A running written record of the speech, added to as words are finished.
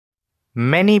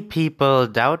Many people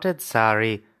doubted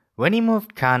Sarri when he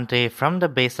moved Kante from the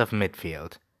base of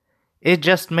midfield. It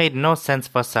just made no sense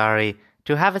for Sarri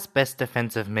to have his best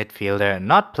defensive midfielder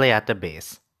not play at the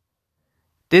base.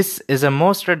 This is a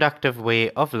most reductive way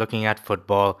of looking at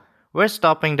football, where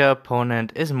stopping the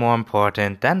opponent is more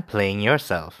important than playing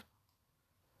yourself.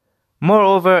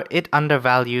 Moreover, it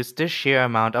undervalues the sheer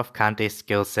amount of Kante's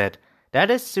skill set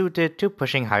that is suited to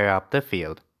pushing higher up the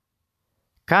field.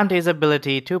 Kante's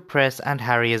ability to press and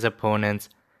harry his opponents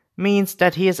means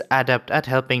that he is adept at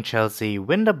helping Chelsea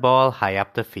win the ball high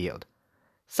up the field,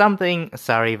 something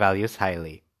Sarri values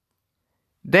highly.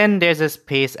 Then there's his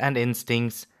pace and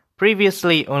instincts,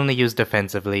 previously only used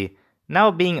defensively, now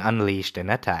being unleashed in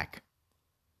attack.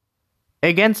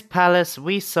 Against Palace,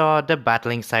 we saw the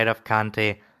battling side of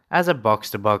Kante as a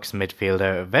box-to-box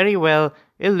midfielder very well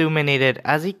illuminated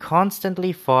as he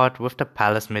constantly fought with the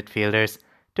Palace midfielders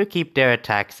to keep their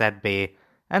attacks at bay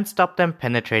and stop them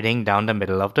penetrating down the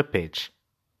middle of the pitch.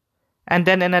 And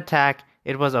then in attack,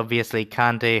 it was obviously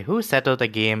Kante who settled the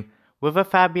game with a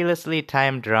fabulously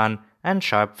timed run and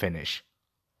sharp finish.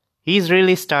 He's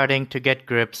really starting to get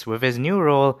grips with his new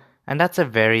role, and that's a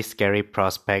very scary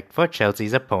prospect for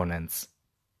Chelsea's opponents.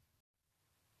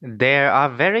 There are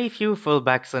very few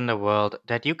fullbacks in the world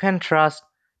that you can trust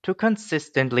to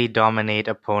consistently dominate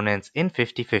opponents in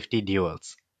 50-50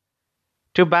 duels,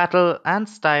 to battle and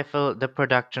stifle the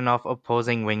production of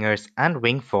opposing wingers and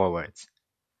wing forwards,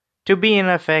 to be in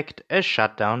effect a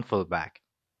shutdown fullback.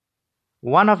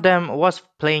 One of them was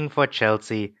playing for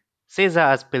Chelsea, Cesar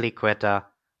Azpilicueta,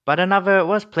 but another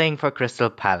was playing for Crystal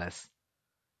Palace.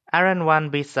 Aaron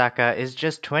Wan-Bissaka is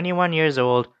just 21 years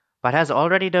old but has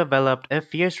already developed a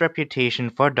fierce reputation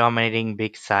for dominating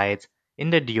big sides in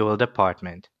the duel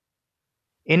department.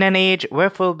 In an age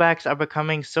where fullbacks are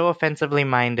becoming so offensively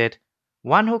minded,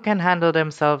 one who can handle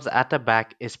themselves at the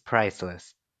back is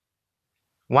priceless.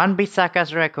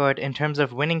 Wan-Bissaka's record in terms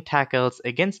of winning tackles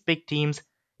against big teams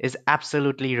is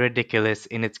absolutely ridiculous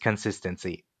in its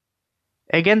consistency.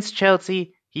 Against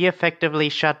Chelsea, he effectively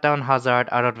shut down Hazard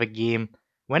out of the game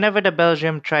whenever the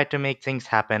Belgium tried to make things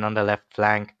happen on the left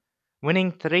flank,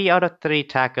 winning 3 out of 3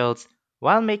 tackles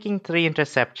while making 3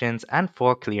 interceptions and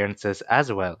 4 clearances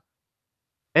as well.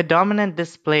 A dominant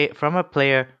display from a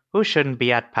player who shouldn't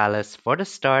be at Palace for the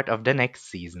start of the next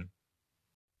season.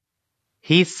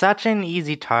 He's such an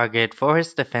easy target for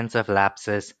his defensive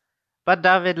lapses, but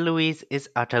David Luiz is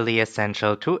utterly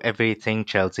essential to everything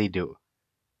Chelsea do.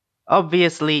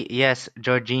 Obviously, yes,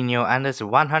 Jorginho and his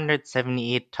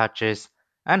 178 touches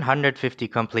and 150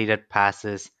 completed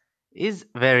passes is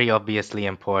very obviously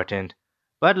important,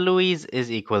 but Luiz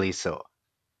is equally so.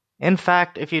 In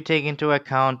fact, if you take into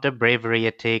account the bravery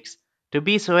it takes to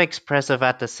be so expressive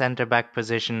at the centre-back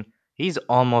position, he's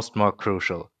almost more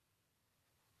crucial.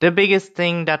 The biggest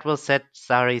thing that will set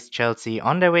Sarri's Chelsea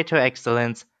on their way to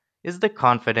excellence is the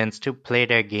confidence to play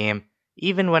their game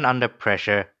even when under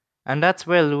pressure, and that's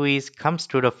where Luiz comes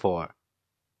to the fore.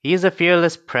 He is a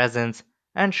fearless presence,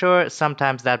 and sure,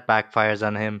 sometimes that backfires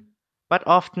on him, but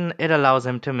often it allows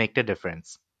him to make the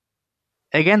difference.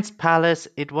 Against Palace,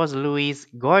 it was Luiz's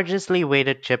gorgeously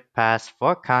weighted chip pass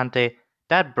for Kante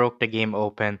that broke the game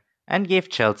open and gave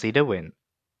Chelsea the win.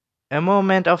 A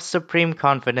moment of supreme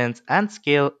confidence and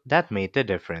skill that made the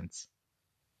difference.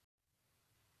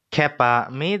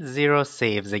 Kepa made 0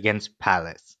 saves against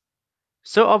Palace.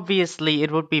 So obviously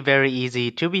it would be very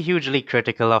easy to be hugely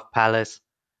critical of Palace,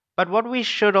 but what we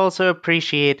should also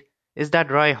appreciate is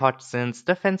that Roy Hodgson's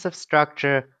defensive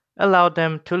structure allowed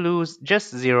them to lose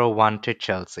just 0-1 to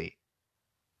Chelsea.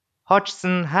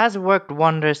 Hodgson has worked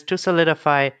wonders to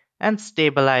solidify and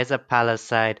stabilize a Palace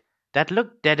side that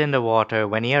looked dead in the water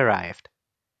when he arrived.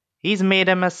 He's made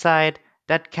them a side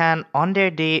that can, on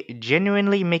their day,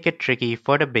 genuinely make it tricky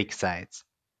for the big sides.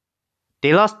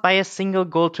 They lost by a single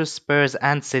goal to Spurs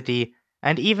and City,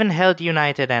 and even held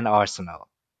United and Arsenal.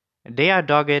 They are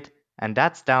dogged, and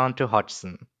that's down to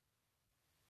Hodgson.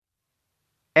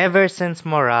 Ever since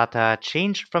Morata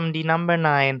changed from the number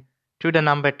 9 to the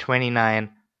number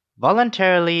 29,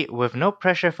 voluntarily with no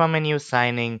pressure from a new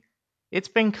signing, it's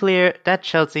been clear that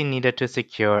Chelsea needed to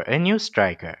secure a new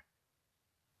striker.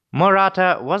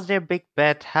 Morata was their big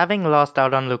bet, having lost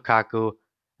out on Lukaku,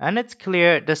 and it's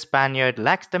clear the Spaniard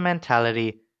lacks the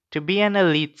mentality to be an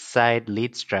elite side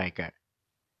lead striker.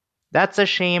 That's a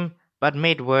shame, but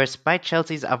made worse by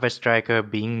Chelsea's other striker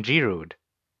being Giroud.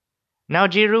 Now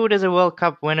Giroud is a World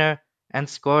Cup winner and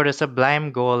scored a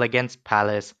sublime goal against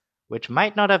Palace, which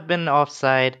might not have been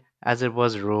offside as it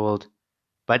was ruled.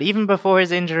 But even before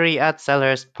his injury at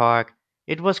Selhurst Park,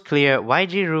 it was clear why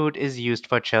Giroud is used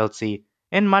for Chelsea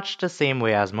in much the same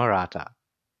way as Morata.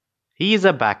 He is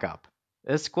a backup,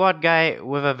 a squad guy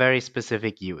with a very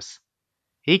specific use.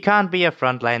 He can't be a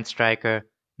frontline striker,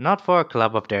 not for a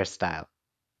club of their style.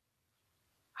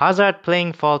 Hazard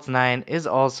playing false nine is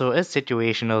also a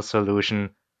situational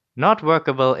solution, not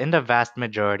workable in the vast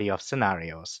majority of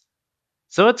scenarios.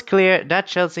 So it's clear that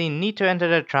Chelsea need to enter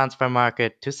the transfer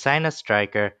market to sign a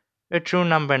striker, a true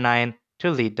number 9, to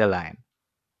lead the line.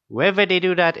 Whether they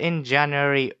do that in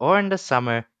January or in the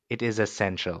summer, it is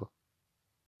essential.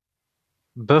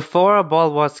 Before a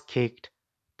ball was kicked,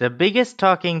 the biggest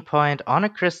talking point on a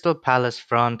Crystal Palace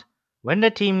front, when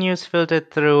the team news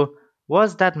filtered through,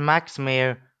 was that Max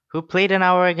Meyer, who played an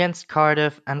hour against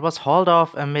Cardiff and was hauled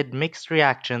off amid mixed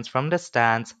reactions from the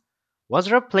stands,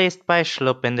 was replaced by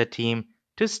Schlupp in the team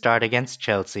to start against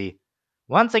Chelsea,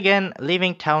 once again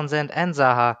leaving Townsend and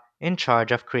Zaha in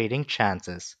charge of creating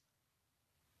chances.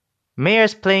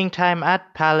 Mayer's playing time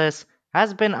at Palace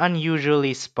has been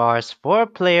unusually sparse for a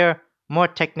player more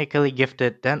technically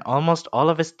gifted than almost all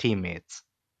of his teammates.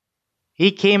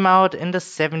 He came out in the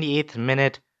 78th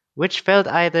minute, which felt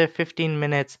either 15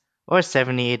 minutes or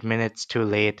 78 minutes too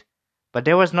late, but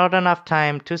there was not enough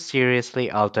time to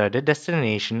seriously alter the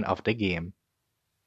destination of the game.